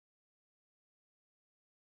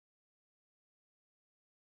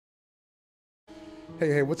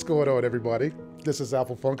Hey, what's going on, everybody? This is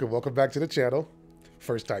AppleFUNk, and welcome back to the channel.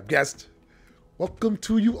 First time guest, welcome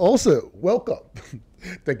to you also. Welcome.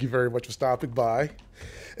 Thank you very much for stopping by.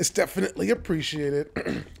 It's definitely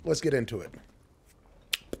appreciated. Let's get into it.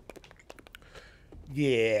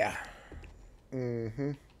 Yeah.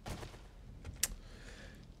 I'm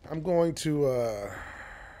going to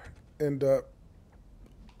end up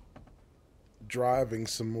driving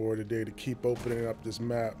some more today to keep opening up this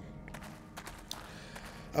map.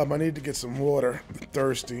 I need to get some water. I'm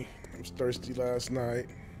thirsty. I was thirsty last night.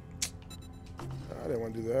 I didn't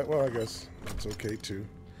want to do that. Well, I guess it's okay too.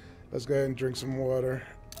 Let's go ahead and drink some water.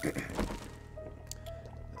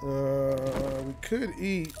 We could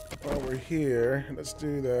eat while we're here. Let's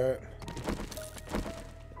do that.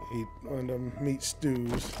 Eat one of them meat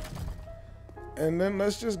stews. And then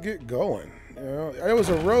let's just get going. You know, there was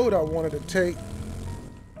a road I wanted to take.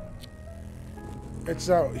 It's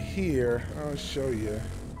out here. I'll show you.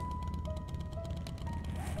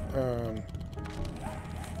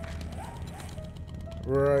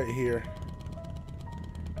 Right here.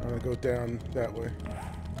 I'm gonna go down that way.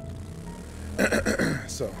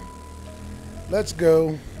 So, let's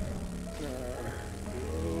go.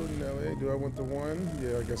 Oh no, do I want the one?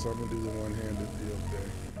 Yeah, I guess I'm gonna do the one-handed deal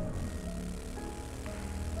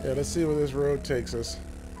there. Yeah, let's see where this road takes us.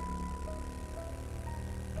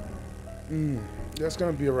 That's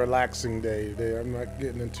gonna be a relaxing day today. I'm not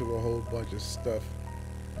getting into a whole bunch of stuff.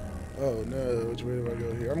 Oh no, which way do I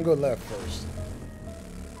go here? I'm gonna go left first.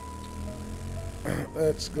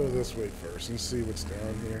 Let's go this way first and see what's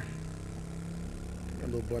down here. A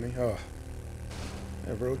little bunny. Oh,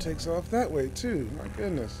 that road takes off that way too. My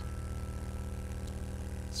goodness.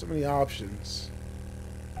 So many options.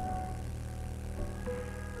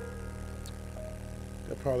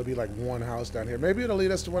 There'll probably be like one house down here. Maybe it'll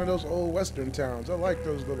lead us to one of those old western towns. I like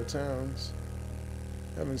those little towns.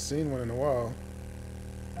 Haven't seen one in a while.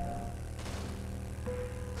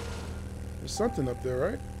 There's something up there,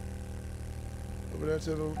 right? Over there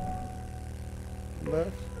to the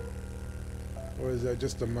left? Or is that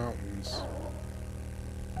just the mountains?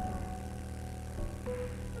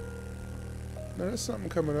 No, there's something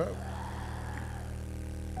coming up.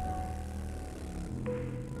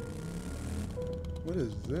 What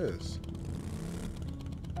is this?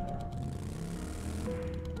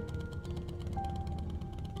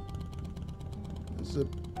 This is a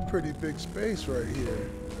pretty big space right here.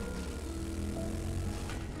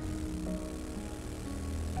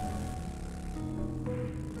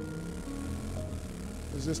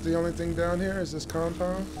 Is this the only thing down here? Is this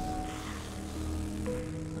compound?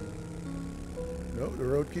 Nope, the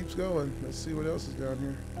road keeps going. Let's see what else is down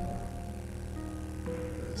here.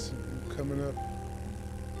 Let's see, coming up.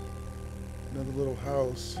 Another little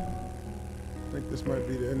house. I think this might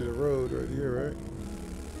be the end of the road right here, right?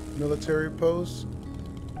 Military post.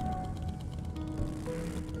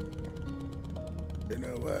 You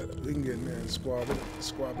know what? We can get in there and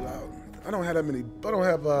squabble out. I don't have that many. I don't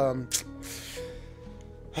have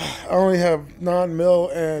I only have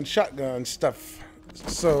non-mill and shotgun stuff.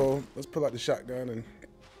 So let's pull out the shotgun and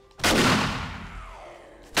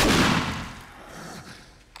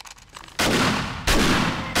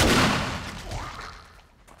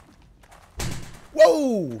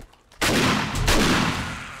whoa!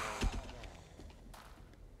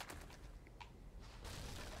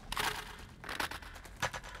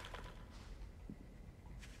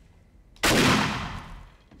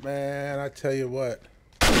 Man, I tell you what.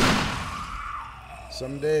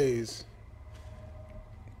 Some days,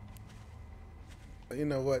 you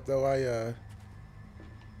know what though, I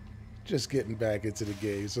just getting back into the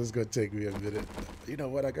game, so it's gonna take me a minute. You know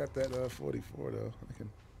what, I got that 44 though. I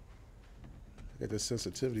got the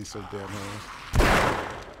sensitivity so damn high.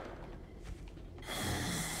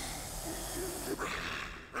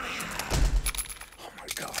 Oh my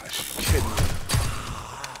gosh, you kidding me?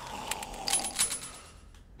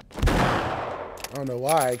 I don't know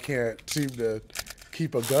why I can't seem to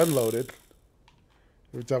keep a gun loaded.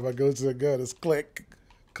 Every time I go to the gun, it's click,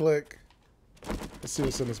 click. Let's see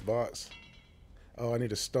what's in this box. Oh, I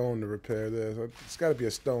need a stone to repair this. It's got to be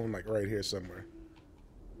a stone like right here somewhere.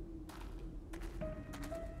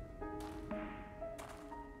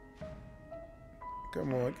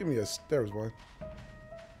 Come on, give me a... There was one.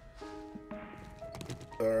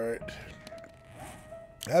 Alright.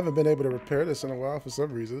 I haven't been able to repair this in a while for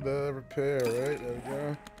some reason. Repair, right? There we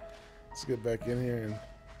go. Let's get back in here and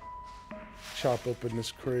chop open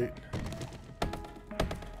this crate.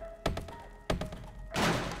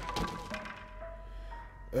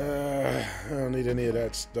 I don't need any of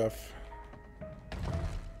that stuff.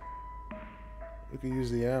 We can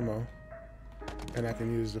use the ammo. And I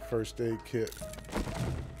can use the first aid kit.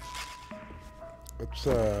 Let's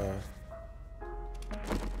get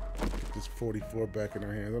this 44 back in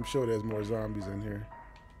our hands. I'm sure there's more zombies in here.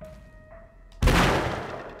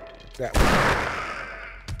 That one.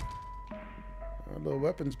 A little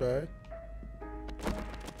weapons bag.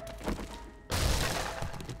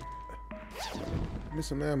 Give me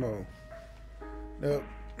some ammo. Nope.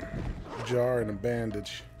 Jar and a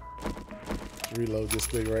bandage. Let's reload this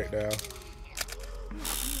thing right now.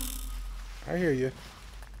 I hear you.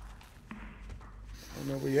 I don't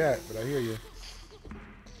know where you at, but I hear you.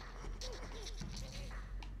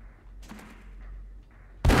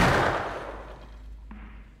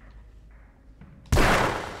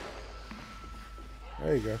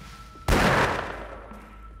 There you go.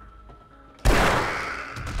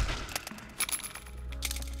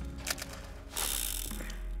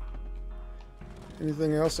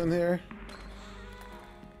 Anything else in here?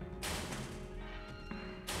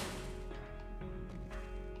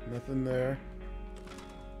 Nothing there.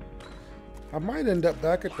 I might end up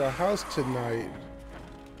back at the house tonight.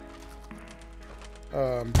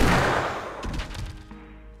 I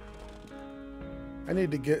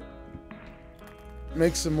need to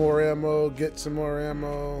make some more ammo, get some more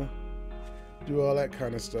ammo, do all that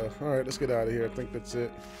kind of stuff. All right, let's get out of here. I think that's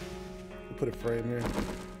it. We'll put a frame here,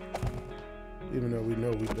 even though we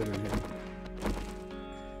know we've been in here.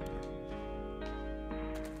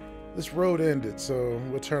 This road ended, so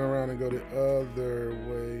we'll turn around and go the other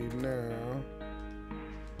way now.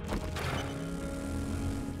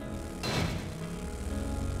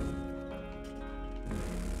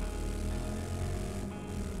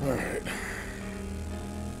 All right.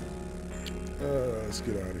 Let's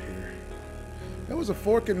get out of here. There was a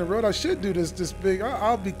fork in the road. I should do this big.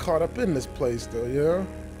 I'll be caught up in this place, though, you know?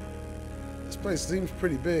 This place seems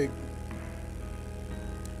pretty big.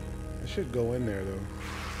 I should go in there, though.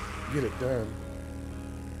 Get it done.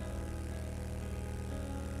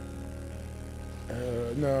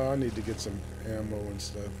 No, I need to get some ammo and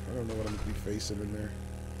stuff. I don't know what I'm gonna be facing in there.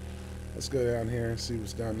 Let's go down here and see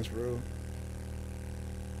what's down this road.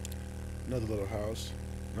 Another little house.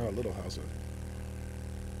 Not a little house.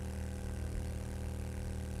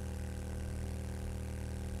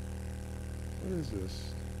 What is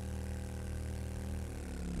this?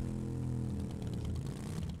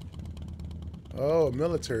 Oh, a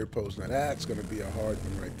military post. Now that's going to be a hard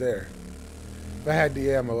one right there. If I had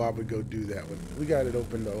the ammo, I would go do that one. We got it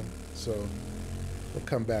open though, so we'll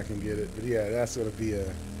come back and get it. But yeah, that's going to be a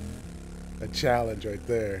challenge right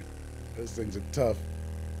there. Those things are tough.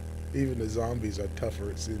 Even the zombies are tougher,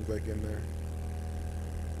 it seems like, in there.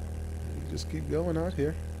 We just keep going out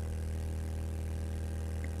here.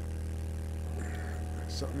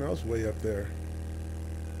 Something else way up there.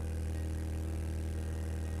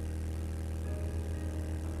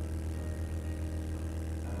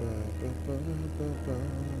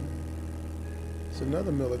 It's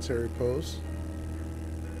another military post.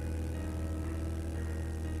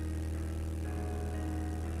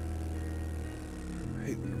 I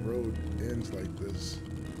hate when the road ends like this.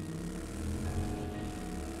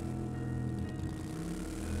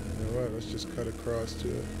 Alright, let's just cut across to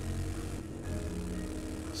it.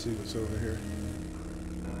 See what's over here.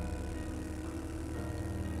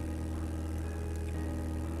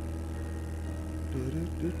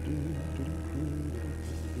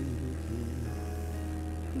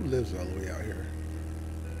 Who lives all the way out here?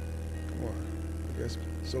 Come on. I guess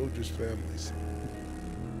soldiers' families.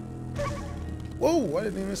 Whoa, I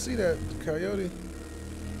didn't even see that coyote.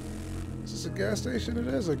 Is this a gas station? It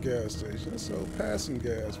is a gas station. So passing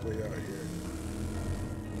gas way out here.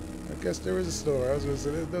 I guess there is a store. I was going to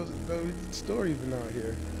say, there's no store even out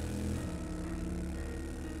here.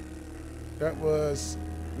 That was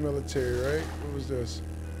military, right? What was this?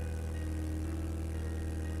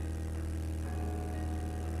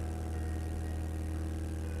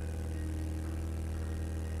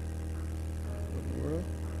 What in the world?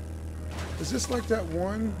 Is this like that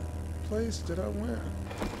one place that I went?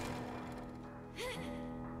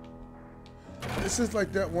 This is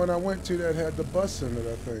like that one I went to that had the bus in it,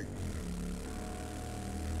 I think.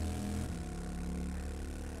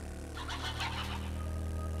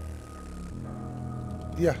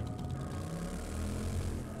 Yeah.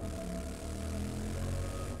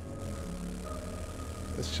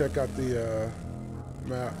 Let's check out the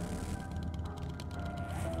map.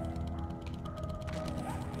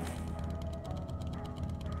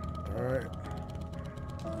 All right.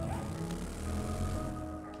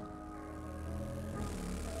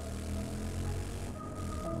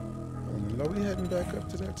 Are we heading back up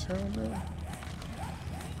to that town now?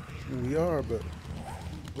 We are, but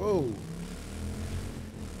whoa.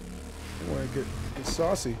 I want to get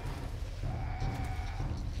saucy.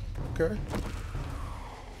 Okay.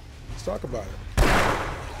 Let's talk about it.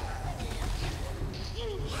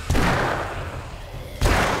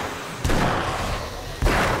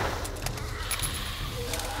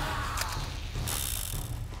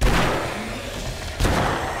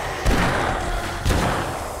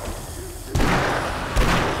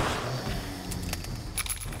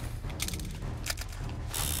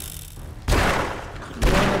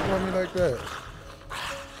 On me like that.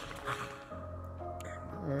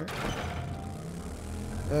 Alright.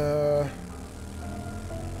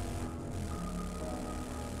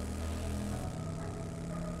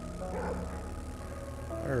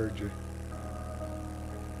 I heard you.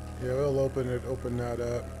 Yeah, we'll open that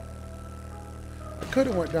up. I could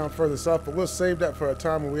have went down further south, but we'll save that for a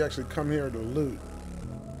time when we actually come here to loot.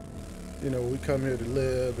 You know, we come here to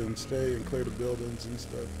live and stay and clear the buildings and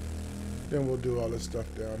stuff. Then we'll do all this stuff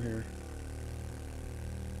down here.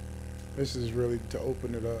 This is really to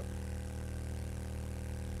open it up.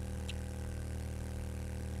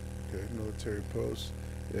 Okay, military post.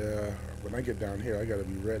 Yeah, when I get down here, I gotta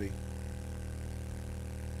be ready.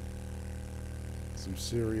 Some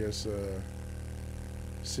serious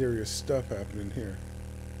stuff happening here.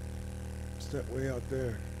 What's that way out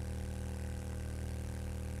there?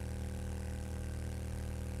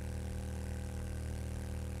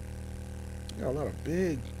 Got a lot of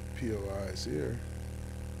big POIs here.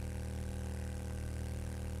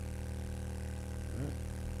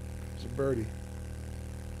 There's a birdie.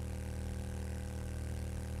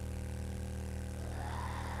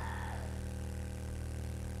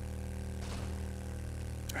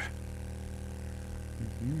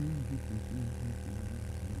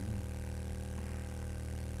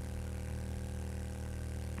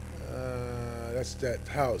 That's that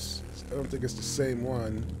house. I don't think it's the same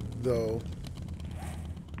one, though.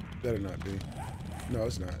 Better not be. No,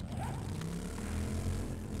 it's not.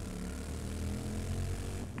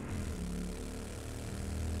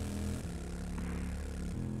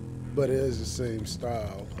 But it is the same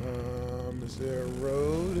style. Is there a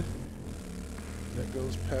road that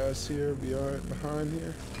goes past here, behind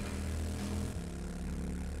here?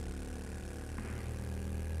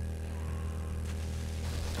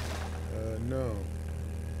 No.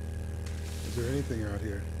 Is there anything out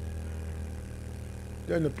here?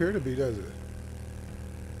 Doesn't appear to be, does it?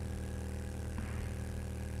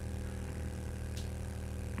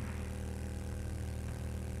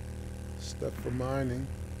 Stuff for mining.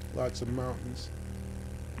 Lots of mountains.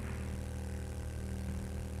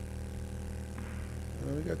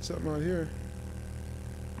 We got something out here.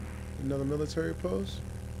 Another military post.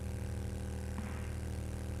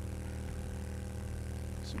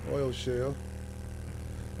 Some oil shale.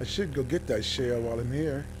 I should go get that shale while I'm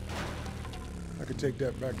here. I could take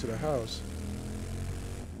that back to the house.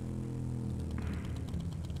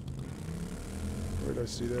 Where did I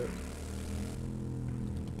see that?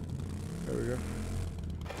 There we go.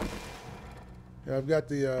 Yeah, I've got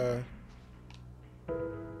the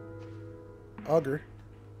auger.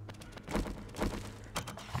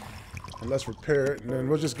 And let's repair it, and then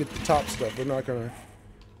we'll just get the top stuff. We're not gonna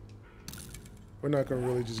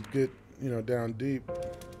really just get, you know, down deep.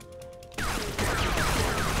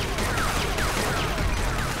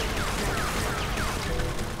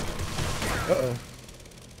 Uh-oh.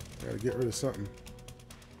 Gotta get rid of something.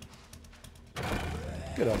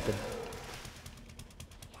 Get up there.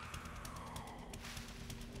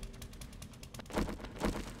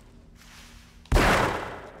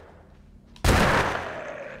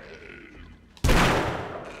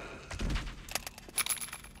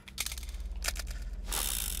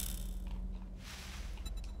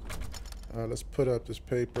 Let's put up this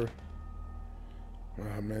paper.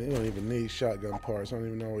 Oh man, you don't even need shotgun parts. I don't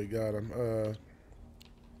even know we got them.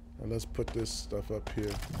 And let's put this stuff up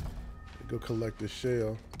here. Go collect the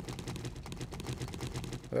shale.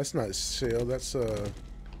 That's not shale, that's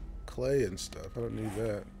clay and stuff. I don't need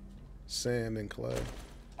that. Sand and clay.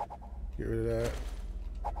 Get rid of that.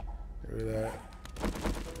 Get rid of that.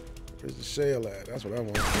 Where's the shale at? That's what I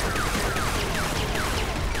want.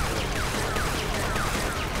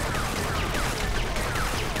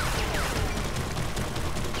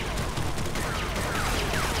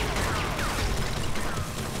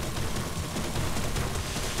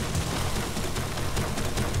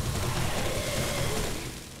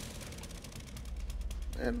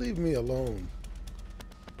 And leave me alone.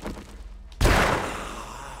 I'll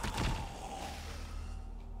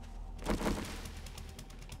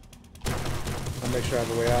make sure I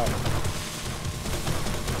have a way out.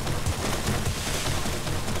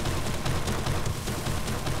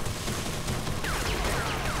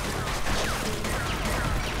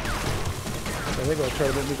 they're gonna try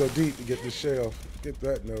to let me go deep to get the shell. Get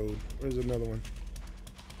that node. Where's another one?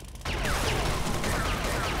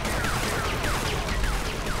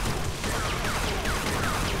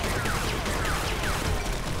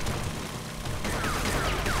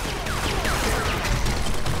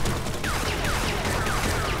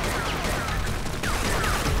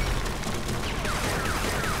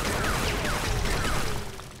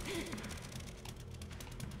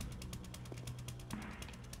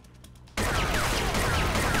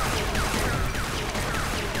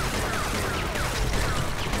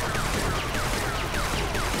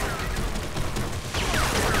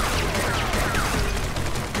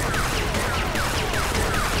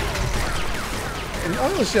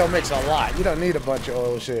 Oil shell makes a lot. You don't need a bunch of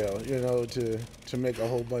oil shell, you know, to make a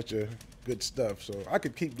whole bunch of good stuff. So I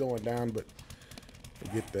could keep going down, but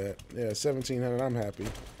forget that. Yeah, 1,700. I'm happy.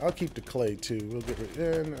 I'll keep the clay too. We'll get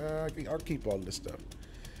and I'll keep all this stuff.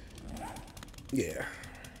 Yeah,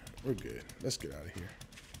 we're good. Let's get out of here.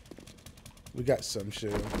 We got some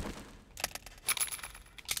shell.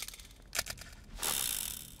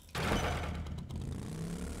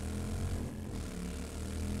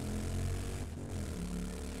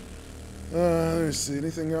 Let me see,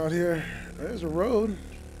 anything out here? There's a road.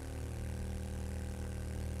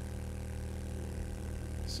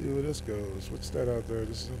 Let's see where this goes. What's that out there?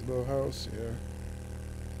 This is a little house, yeah.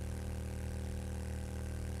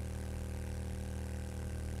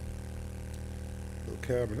 Little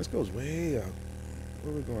cabin. This goes way up.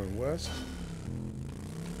 Where are we going? West?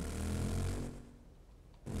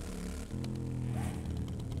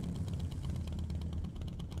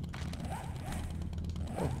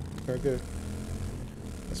 Oh, okay, good.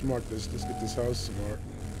 Let's mark this. Let's get this house marked.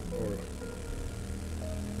 Or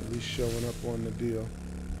at least showing up on the deal.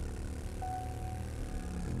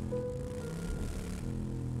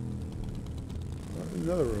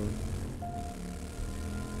 Another room.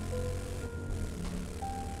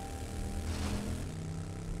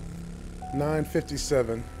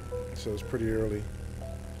 $9:57, so it's pretty early.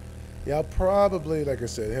 Yeah, I'll probably, like I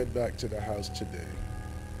said, head back to the house today.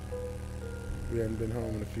 We haven't been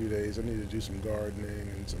home in a few days. I need to do some gardening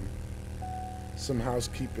and some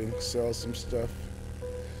housekeeping, sell some stuff,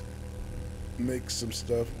 make some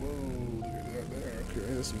stuff. Whoa, look at that there.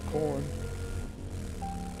 Okay, there's some corn.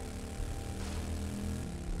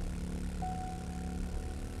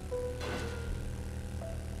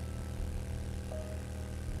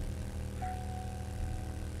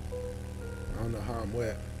 I don't know how I'm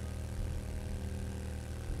wet.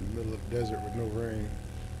 In the middle of the desert with no rain.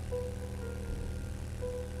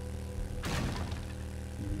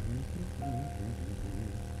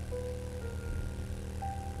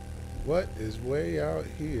 What is way out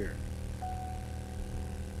here?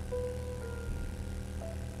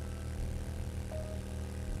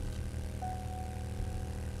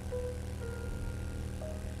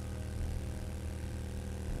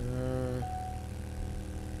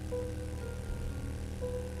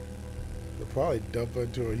 They'll probably dump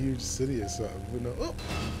into a huge city or something. We know. Oh!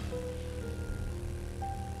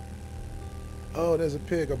 Oh, there's a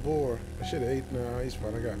pig, a boar. I should have ate. No, he's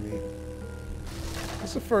fine. I got meat.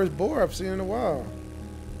 That's the first boar I've seen in a while.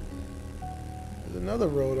 There's another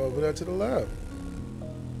road over there to the left.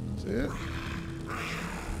 See it?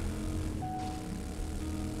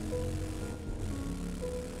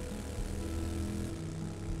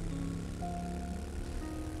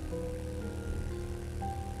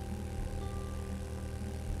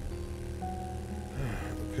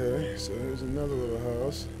 Okay, so there's another little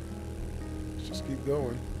house. Let's just keep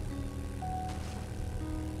going.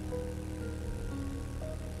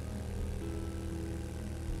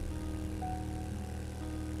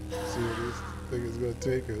 See where this thing is going to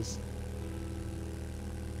take us.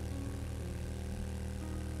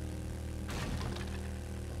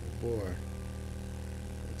 Oh boy.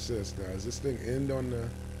 What's this now? Does this thing end on the...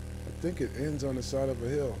 I think it ends on the side of a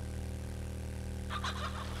hill.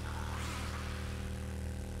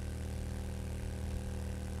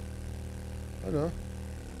 I know.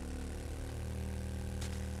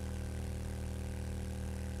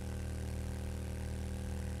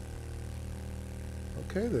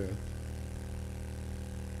 Okay then.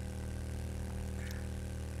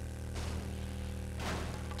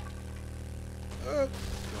 Up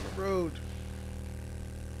on the road.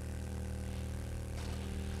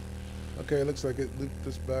 Okay, looks like it looped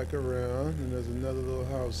us back around, and there's another little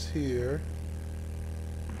house here.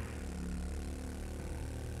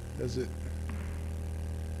 Does it?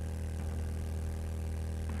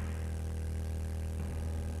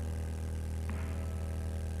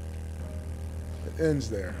 It ends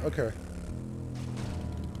there. Okay.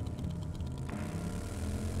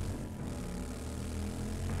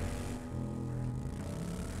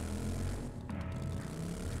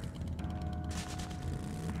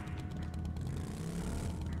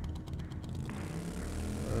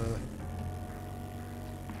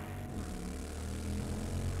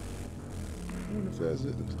 if there's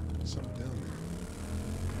something down there.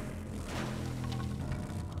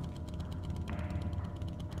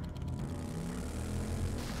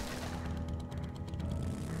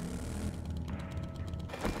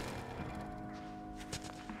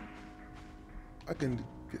 I can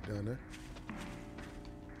get down there.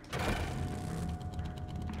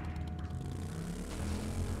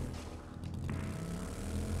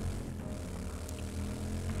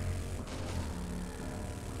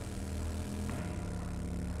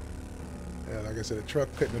 Yeah, like I said, the truck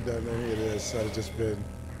couldn't have done any of this. I've just been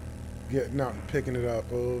getting out and picking it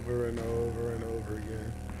up over and over and over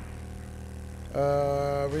again.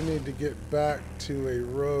 We need to get back to a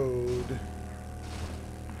road.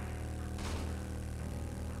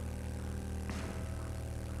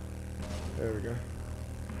 There we go.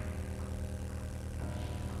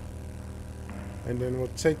 And then we'll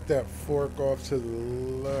take that fork off to the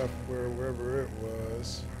left, wherever it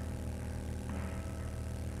was.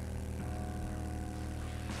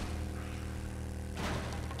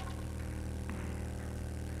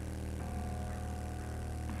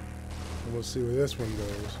 And we'll see where this one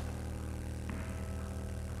goes.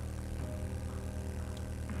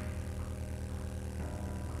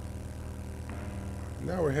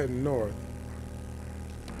 Now we're heading north.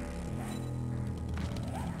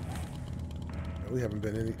 We haven't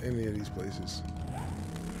been in any of these places.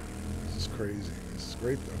 This is crazy. This is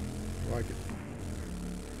great though. I like it.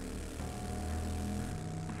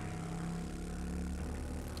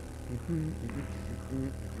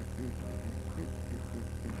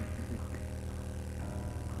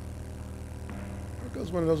 There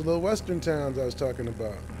goes one of those little western towns I was talking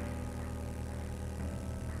about.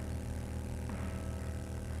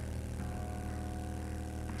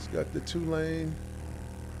 It's got the 2-lane.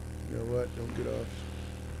 You know what? Don't get off.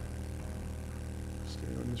 Stay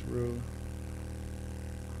on this road.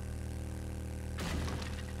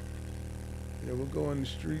 Yeah, we'll go on the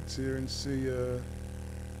streets here and see. Yeah.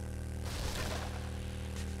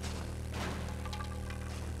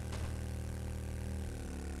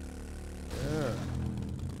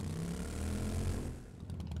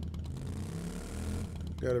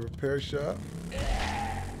 Got a repair shop.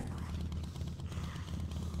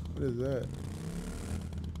 What is that?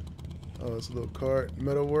 Oh, it's a little cart.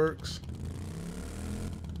 Metalworks.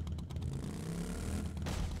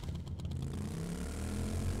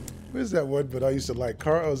 Where's that one? But I used to like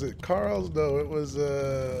Carl. Was it Carl's? No, it was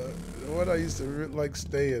what I used to like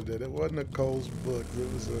staying at. It wasn't a Cole's Book.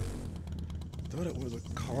 It was a. I thought it was a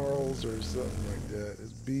Carl's or something like that.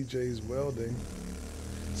 It's BJ's Welding.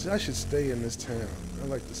 See, I should stay in this town. I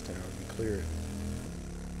like this town. And clear it.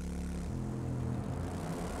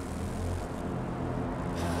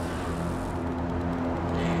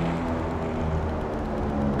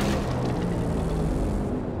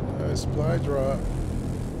 Supply drop.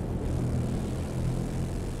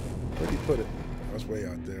 Where'd he put it? I was way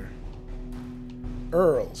out there.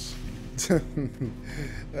 Earl's.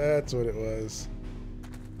 That's what it was.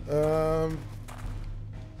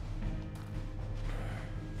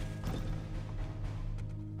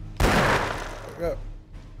 Look up.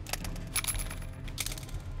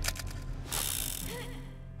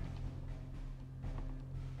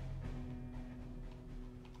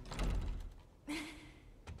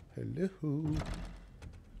 Hello.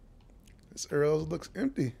 This Earl's looks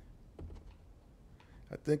empty.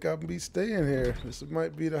 I think I'll be staying here. This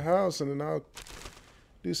might be the house, and then I'll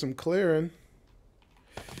do some clearing.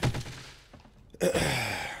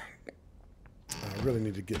 I really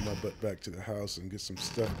need to get my butt back to the house and get some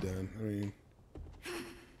stuff done. I mean,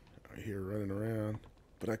 I'm here running around,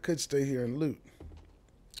 but I could stay here and loot.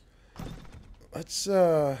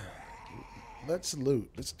 Let's loot.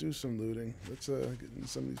 Let's do some looting. Let's get in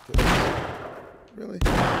some of these places. Really?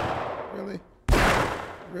 Really?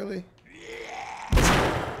 Really?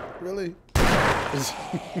 Really?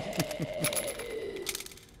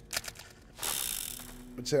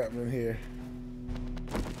 What's happening here?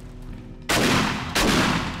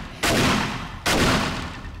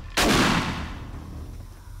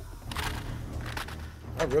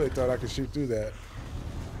 I really thought I could shoot through that.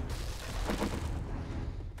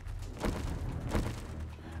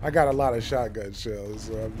 I got a lot of shotgun shells,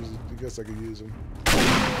 so I guess I could use them.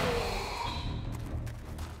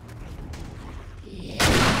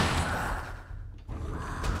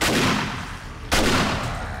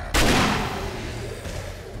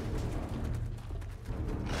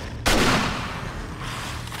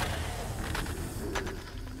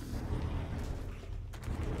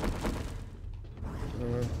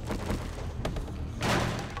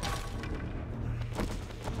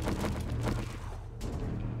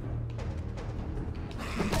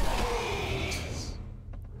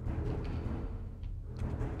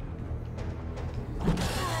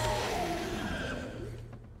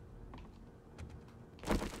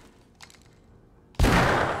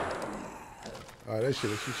 Oh, that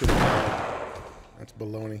shit. She should have died. That's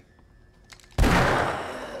baloney.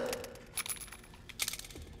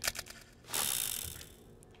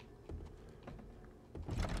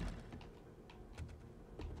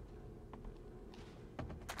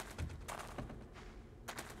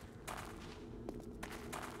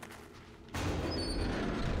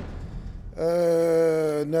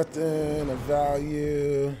 Nothing of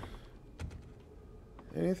value.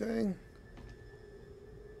 Anything?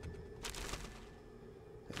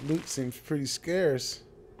 That loot seems pretty scarce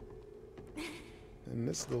in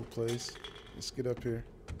this little place. Let's get up here.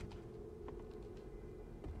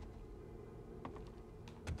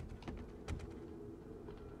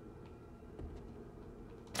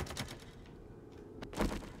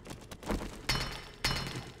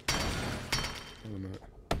 Wait a minute.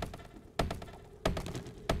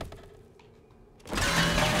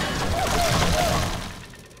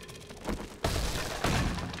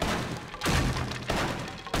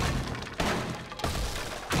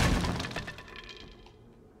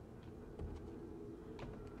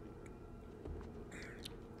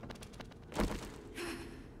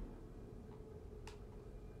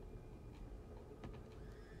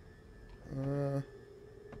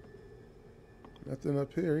 Nothing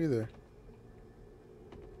up here either.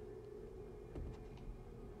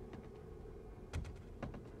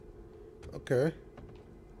 Okay.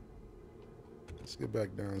 Let's get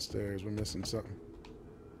back downstairs. We're missing something.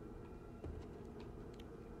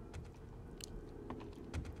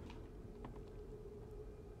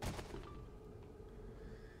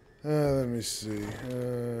 Let me see.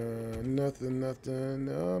 Nothing.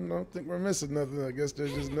 No, I don't think we're missing nothing. I guess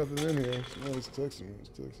there's just nothing in here. Oh, it's texting me. It's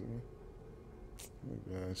texting me. Oh,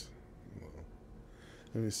 guys. Well,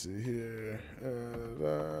 let me see here.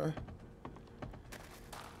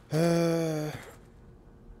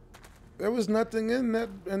 There was nothing in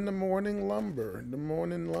the morning lumber. The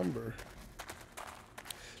morning lumber.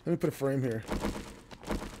 Let me put a frame here.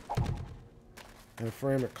 And a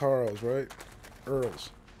frame at Carl's, right?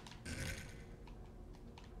 Earl's.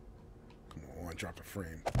 Come on, drop a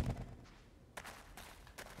frame.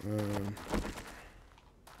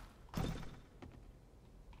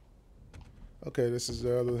 Okay, this is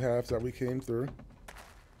the other half that we came through.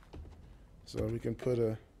 So we can put a...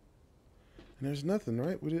 And there's nothing,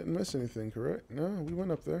 right? We didn't miss anything, correct? No, we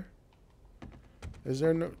went up there. Is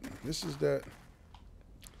there no... This is that...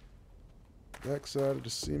 back side of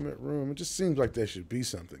the cement room. It just seems like there should be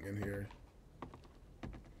something in here.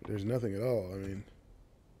 But there's nothing at all. I mean...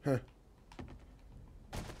 Huh.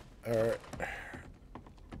 Alright.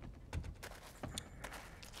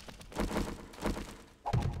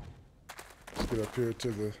 Get up here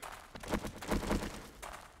to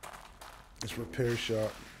this repair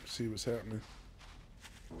shop, see what's happening.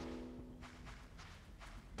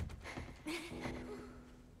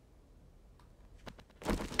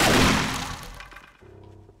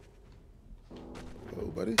 Oh,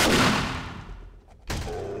 buddy.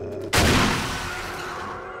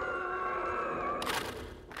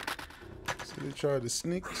 So they tried to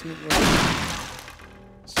sneak on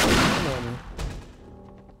me.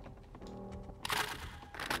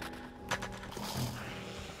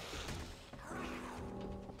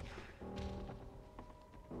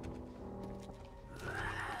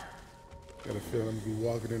 Got a feeling I'm gonna be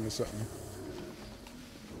walking into something.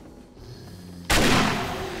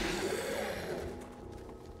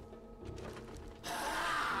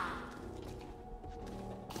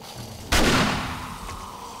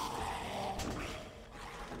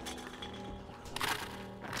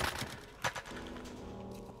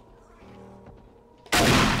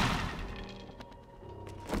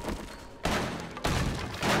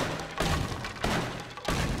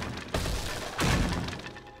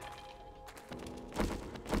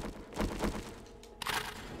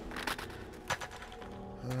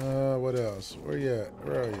 What else? Where you at?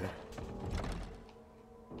 Where are you?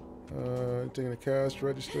 Anything in the cash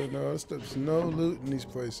register? No, there's no loot in these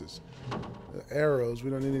places. The arrows. We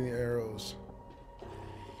don't need any arrows.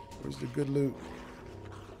 Where's the good loot?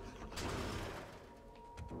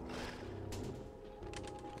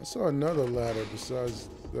 I saw another ladder besides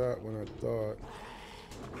that one, I thought.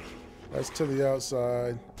 That's to the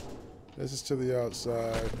outside. This is to the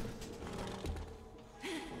outside.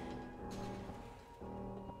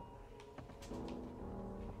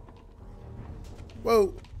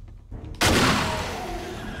 Whoa!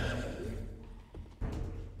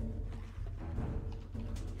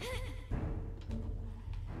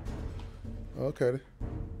 Okay.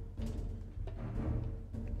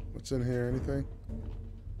 What's in here? Anything?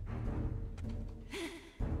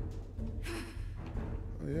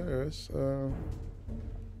 Oh, yeah, there is.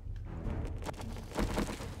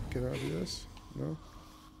 Can I do this? No?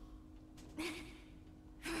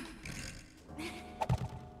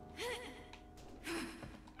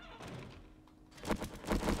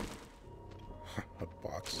 A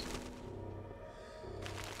box.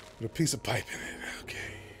 With a piece of pipe in it. Okay.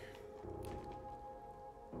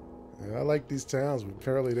 Yeah, I like these towns, but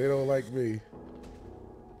apparently they don't like me.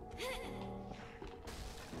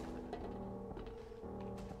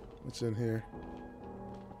 What's in here?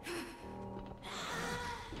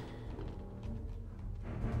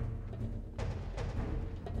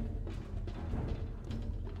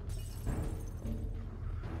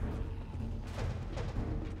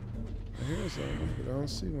 I hear something, but I don't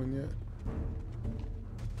see one yet.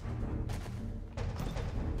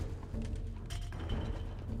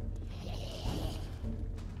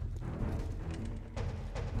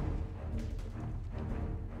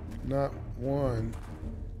 Not one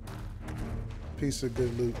piece of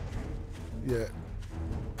good loot yet.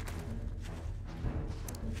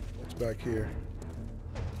 What's back here?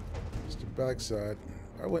 It's the backside.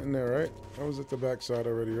 I went in there, right? I was at the backside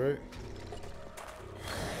already, right?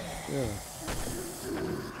 Yeah.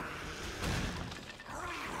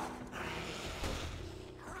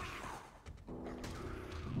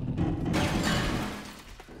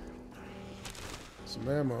 Some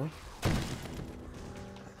ammo.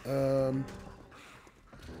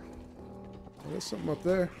 There's something up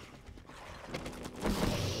there.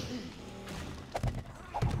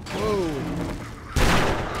 Whoa.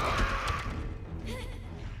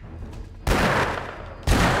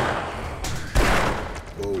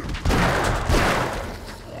 Whoa.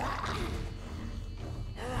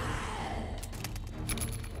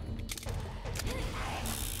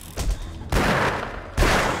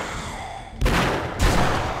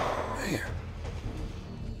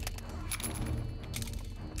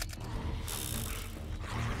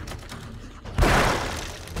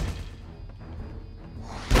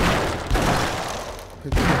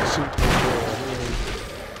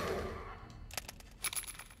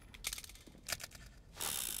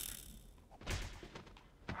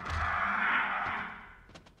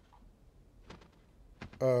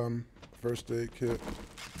 First aid kit.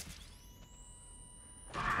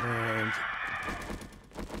 And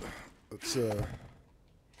let's okay,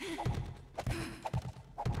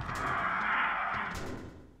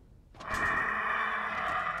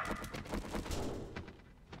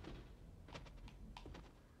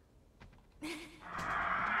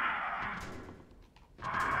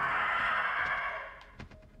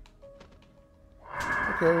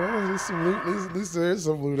 well, at least some loot. At least there is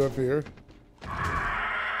some loot up here.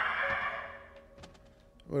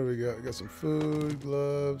 What do we got? We got some food,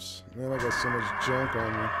 gloves. Man, I got so much junk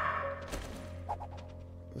on me.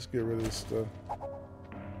 Let's get rid of this stuff.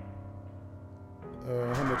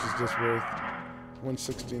 How much is this worth?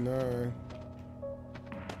 $169.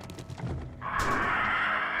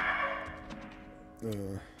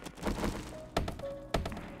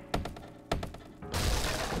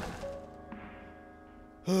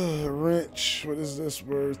 Wrench. What is this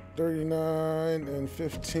worth? $39 and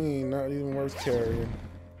 $15. Not even worth carrying.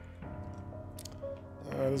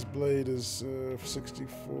 This blade is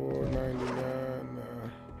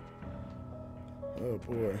 $64.99. Oh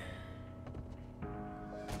boy.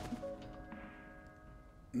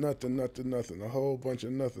 Nothing, nothing, nothing. A whole bunch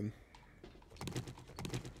of nothing.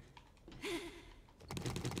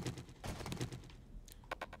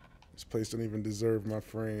 This place don't even deserve my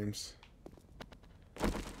frames.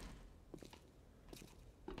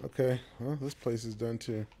 Okay, well, this place is done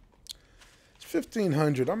too.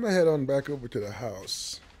 1,500. I'm gonna head on back over to the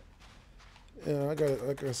house. Yeah, I got,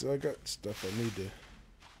 like I said, I got stuff I need to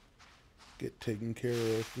get taken care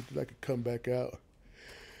of. I could come back out.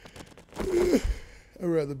 I'd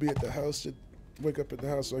rather be at the house. Wake up at the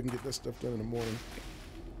house so I can get that stuff done in the morning.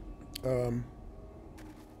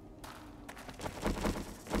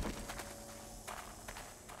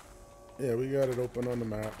 Yeah, we got it open on the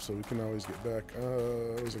map, so we can always get back.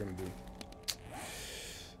 What was I gonna do?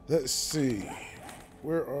 Let's see.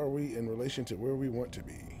 Where are we in relation to where we want to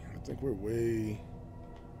be? I think we're way...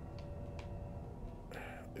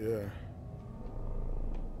 Yeah.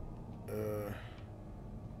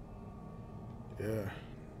 Yeah.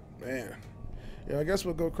 Man. Yeah, I guess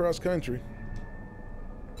we'll go cross country.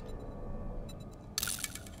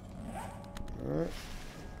 Alright.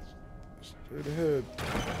 Straight ahead.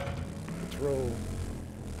 Let's roll.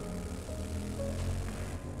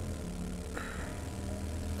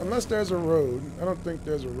 Unless there's a road. I don't think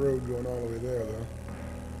there's a road going all the way there, though.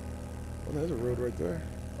 Well, there's a road right there.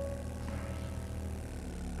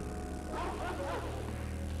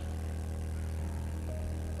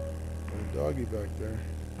 There's a doggy back there.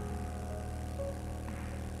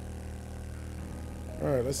 All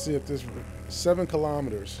right, let's see if this 7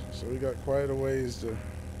 kilometers. So we got quite a ways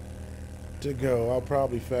to go. I'll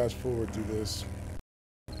probably fast forward through this.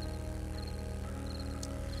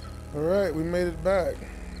 All right, we made it back.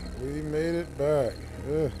 We made it back.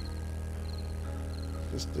 Ugh.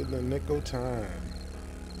 Just in the nick of time.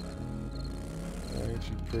 Ain't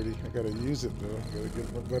you pretty? I gotta use it though. Gotta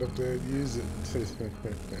get my butt up there and use it.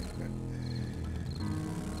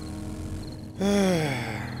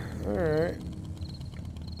 Alright.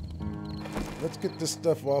 Let's get this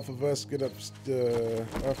stuff off of us. Get up,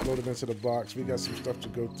 offload it into the box. We got some stuff to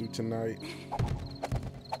go through tonight.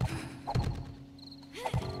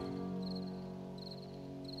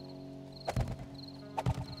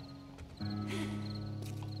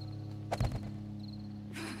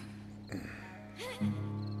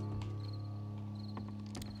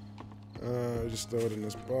 Just throw it in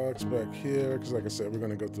this box back here, because like I said, we're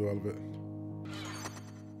going to go through all of it.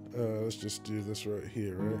 Let's just do this right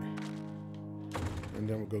here, right? And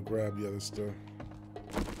then we'll go grab the other stuff.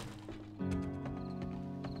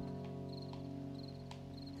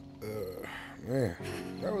 Man,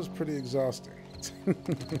 that was pretty exhausting.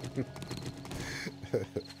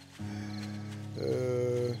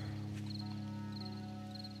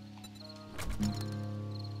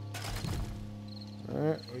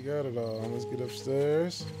 Alright, we got it all. Let's get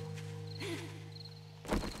upstairs.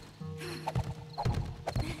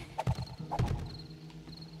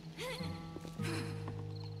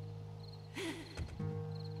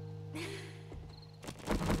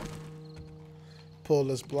 Pull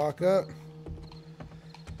this block up.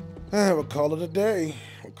 And we'll call it a day.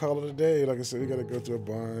 We'll call it a day. Like I said, we got to go through a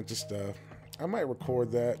bunch of stuff. I might record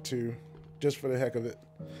that too, just for the heck of it.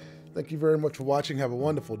 Thank you very much for watching. Have a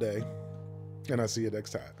wonderful day. And I'll see you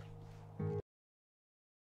next time.